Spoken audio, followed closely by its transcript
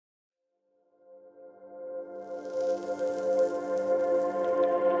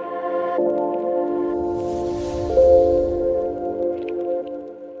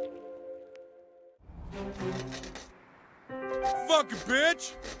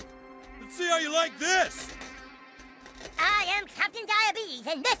Let's see how you like this. I am Captain Diabetes,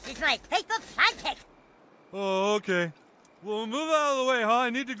 and this is my faithful sidekick. Oh, okay. Well, move out of the way, huh? I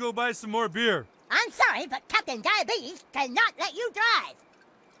need to go buy some more beer. I'm sorry, but Captain Diabetes cannot let you drive.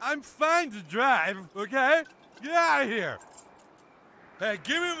 I'm fine to drive, okay? Get out of here. Hey,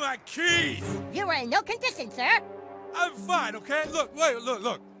 give me my keys. You are in no condition, sir. I'm fine, okay? Look, wait,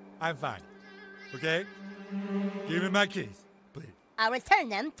 look. I'm fine, okay? Give me my keys, please. I'll return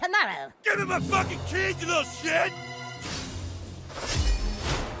them tomorrow. Give me my fucking keys, you little shit!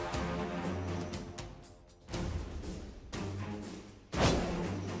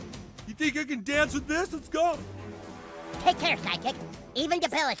 You think I can dance with this? Let's go. Take care, sidekick. Even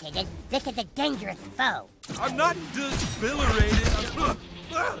debilitated, this is a dangerous foe. I'm not debilitated.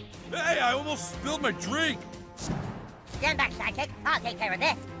 Hey, I almost spilled my drink. Stand back, sidekick. I'll take care of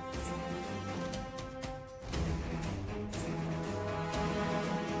this.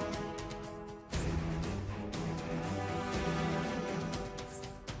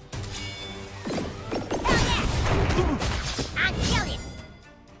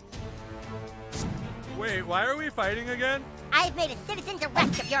 Wait, why are we fighting again? I've made a citizen's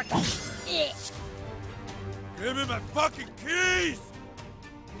arrest of your case. Give me my fucking keys!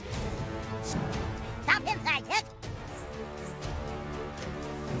 Stop him, sidekick.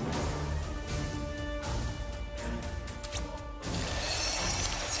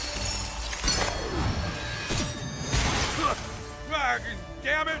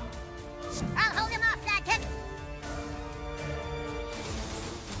 Damn it! I'll hold him off, sidekick.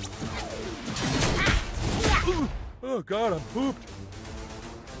 Oh God, I'm pooped.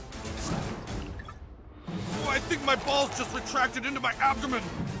 Oh, I think my balls just retracted into my abdomen.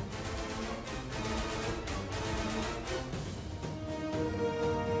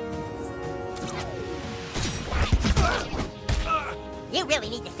 You really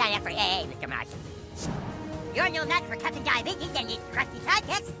need to sign up for AA, Mr. Marsh. You're no match for Captain Diabetes and his crusty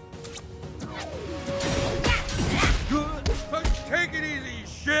sidekicks. Take it easy, you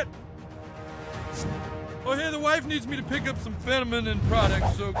shit! Oh, hey, the wife needs me to pick up some feminine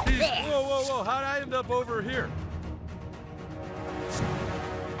products, so keep... Whoa, how'd I end up over here?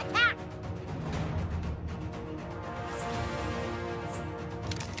 Attack!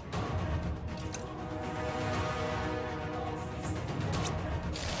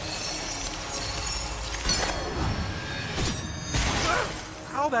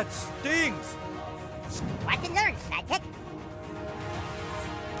 Ow, that stings! Watch and learn, sidekick.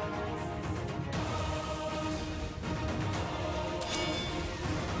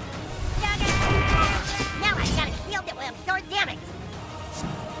 Now I've got a shield that will absorb damage.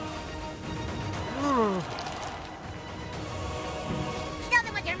 Show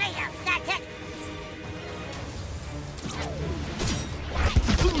them what you're made of, sidekick.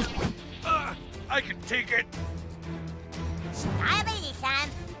 I can take it! Diabetes time.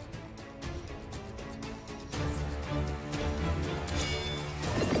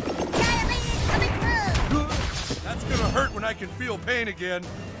 Diabetes coming through. That's gonna hurt when I can feel pain again.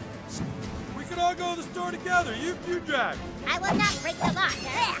 We can all go to the store together. You drive. I will not break the law,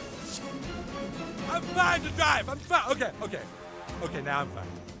 sir. I'm fine to drive. I'm fine. Okay. Okay, now I'm fine.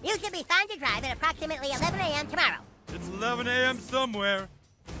 You should be fine to drive at approximately 11 a.m. tomorrow. It's 11 a.m. somewhere.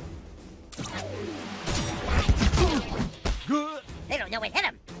 They don't know what hit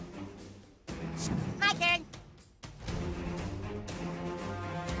them. My turn.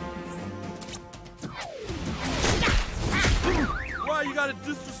 Why you gotta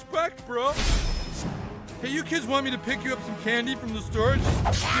disrespect, bro? Hey, you kids want me to pick you up some candy from the store?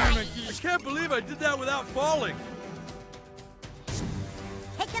 I can't believe I did that without falling.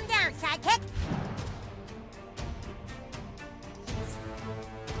 Take them down, sidekick.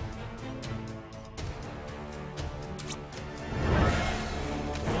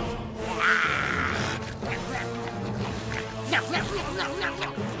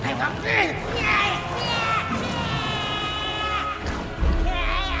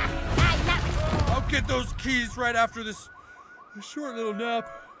 I'll get those keys right after this short little nap.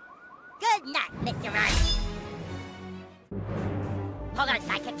 Good night, Mr. Marsh. Hold on,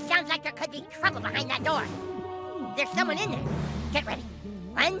 sidekick. Sounds like there could be trouble behind that door. There's someone in there. Get ready.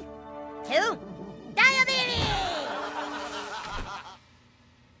 1, 2, diabetes!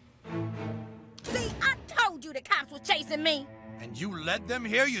 See, I told you the cops was chasing me. And you led them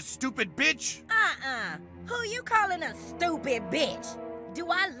here, you stupid bitch? Who you calling a stupid bitch? Do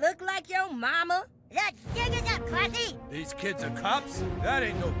I look like your mama? Let's dig it up, Classy. These kids are cops? That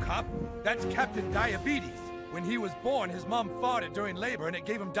ain't no cop. That's Captain Diabetes. When he was born, his mom fought it during labor and it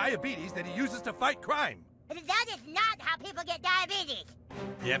gave him diabetes that he uses to fight crime. That is not how people get diabetes.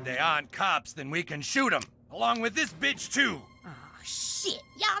 If they aren't cops, then we can shoot them, along with this bitch too. Oh, shit.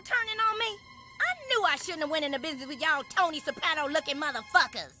 Y'all turning on me? I knew I shouldn't have went into business with y'all Tony Soprano-looking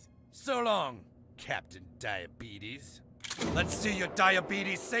motherfuckers. So long, Captain Diabetes. Let's see your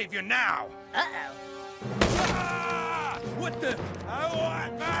diabetes savior now. Uh-oh. Ah! What the? I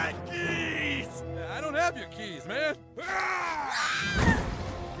want my keys! I don't have your keys, man. Ah!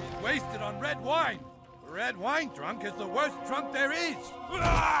 He's wasted on red wine. The red wine drunk is the worst drunk there is.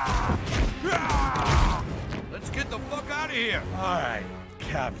 Ah! Ah! Let's get the fuck out of here. All right,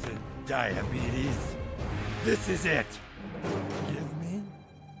 Captain Diabetes. This is it. Give me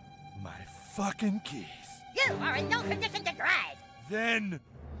my fucking keys. You are in no condition to drive. Then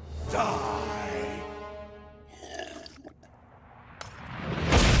die.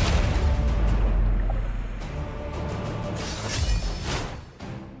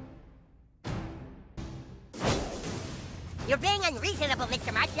 You're being unreasonable,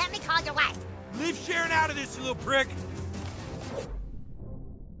 Mr. March. Let me call your wife. Leave Sharon out of this, you little prick.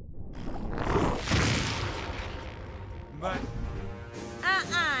 But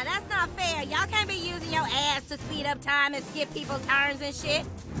That's not fair. Y'all can't be using your ass to speed up time and skip people turns and shit.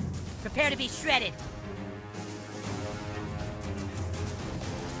 Prepare to be shredded.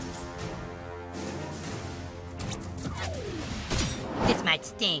 This might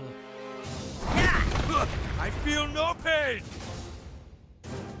sting. I feel no pain.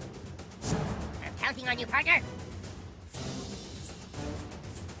 I'm counting on you, partner.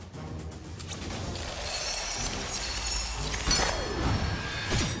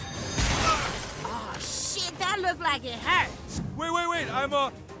 Oh, shit, that looked like it hurt. Wait. I'm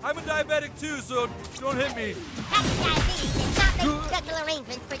a diabetic too, so don't hit me. Captain Diabetes does not make special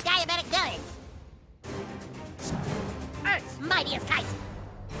arrangements for diabetic villains. Earth's mightiest kite.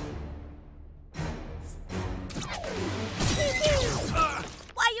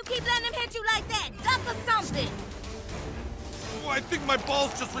 Why you keep letting him hit you like that? Duck or something. Oh, I think my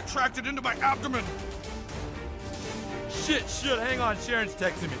balls just retracted into my abdomen. Shit, hang on, Sharon's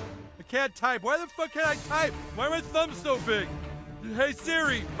texting me. I can't type. Why the fuck can't I type? Why are my thumbs so big? Hey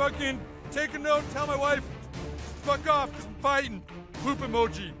Siri, fucking take a note, tell my wife, fuck off, cause I'm fighting. Poop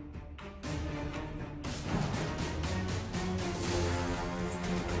emoji.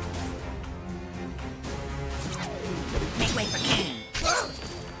 Make way for King.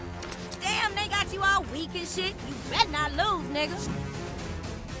 Damn, they got you all weak and shit. You better not lose, nigga.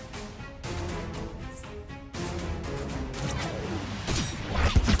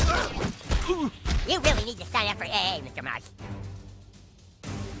 You really need to sign up for AA, Mr. March.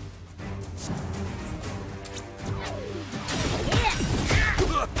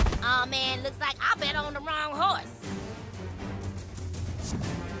 Oh man, looks like I bet on the wrong horse.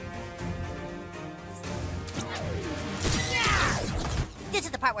 This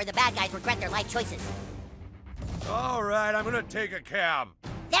is the part where the bad guys regret their life choices. all right, I'm gonna take a cab.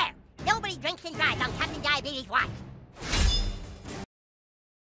 There! Nobody drinks and drives on Captain Diabetes' watch.